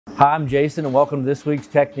Hi, I'm Jason and welcome to this week's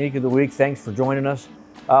Technique of the Week. Thanks for joining us.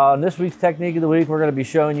 In this week's Technique of the Week, we're going to be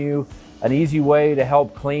showing you an easy way to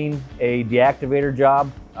help clean a deactivator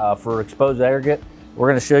job for exposed aggregate. We're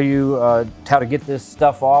going to show you how to get this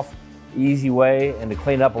stuff off the easy way and to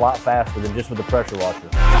clean it up a lot faster than just with a pressure washer.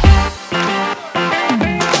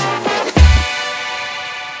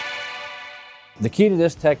 The key to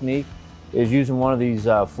this technique is using one of these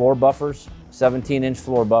floor buffers, 17-inch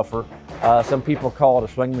floor buffer. Some people call it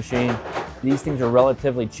a swing machine. These things are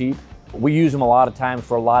relatively cheap. We use them a lot of times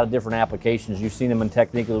for a lot of different applications. You've seen them in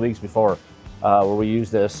Technique of the Weeks before where we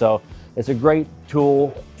use this. So it's a great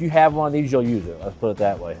tool. If you have one of these, you'll use it. Let's put it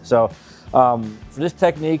that way. So for this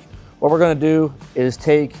technique, what we're going to do is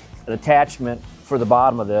take an attachment for the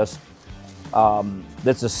bottom of this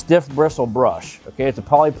that's a stiff bristle brush. Okay, it's a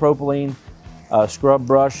polypropylene scrub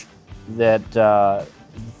brush that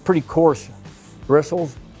pretty coarse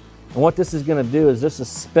bristles. And what this is going to do is this is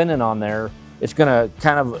spinning on there. It's going to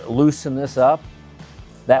kind of loosen this up.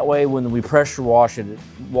 That way when we pressure wash it, it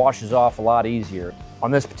washes off a lot easier.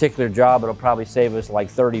 On this particular job, it'll probably save us like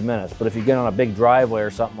 30 minutes. But if you get on a big driveway or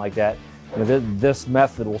something like that, this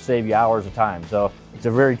method will save you hours of time. So it's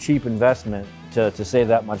a very cheap investment to save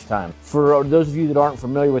that much time. For those of you that aren't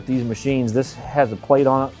familiar with these machines, this has a plate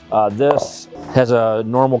on it. This has a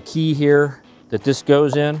normal key here that this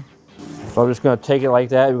goes in. So I'm just going to take it like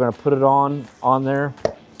that. We're going to put it on there,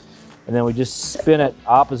 and then we just spin it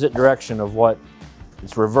opposite direction of what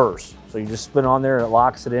it's reverse. So you just spin on there and it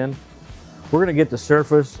locks it in. We're going to get the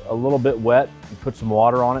surface a little bit wet and put some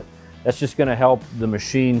water on it. That's just going to help the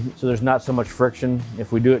machine so there's not so much friction.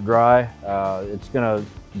 If we do it dry, it's going to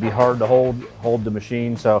be hard to hold the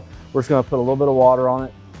machine. So we're just going to put a little bit of water on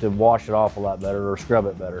it to wash it off a lot better or scrub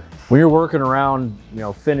it better. When you're working around,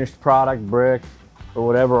 finished product, brick, or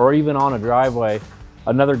whatever, or even on a driveway,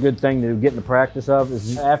 another good thing to get in the practice of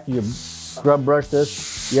is after you scrub brush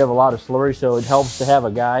this, you have a lot of slurry, so it helps to have a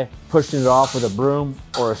guy pushing it off with a broom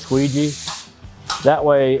or a squeegee. That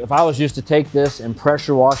way, if I was just to take this and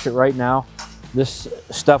pressure wash it right now, this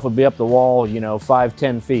stuff would be up the wall,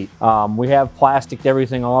 5–10 feet. We have plasticed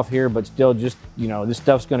everything off here, but still just, this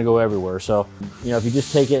stuff's gonna go everywhere. So, if you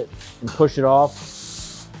just take it and push it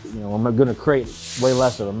off, I'm gonna create way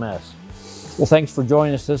less of a mess. Well, thanks for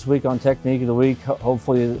joining us this week on Technique of the Week.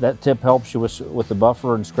 Hopefully that tip helps you with the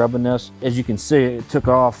buffer and scrubbing this. As you can see, it took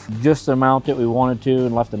off just the amount that we wanted to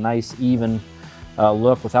and left a nice even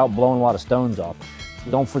look without blowing a lot of stones off.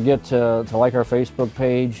 Don't forget to like our Facebook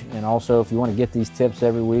page, and also if you want to get these tips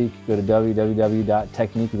every week, go to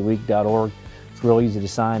www.techniqueoftheweek.org. It's real easy to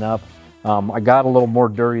sign up. I got a little more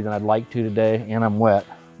dirty than I'd like to today, and I'm wet.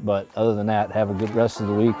 But other than that, have a good rest of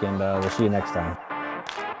the week, and we'll see you next time.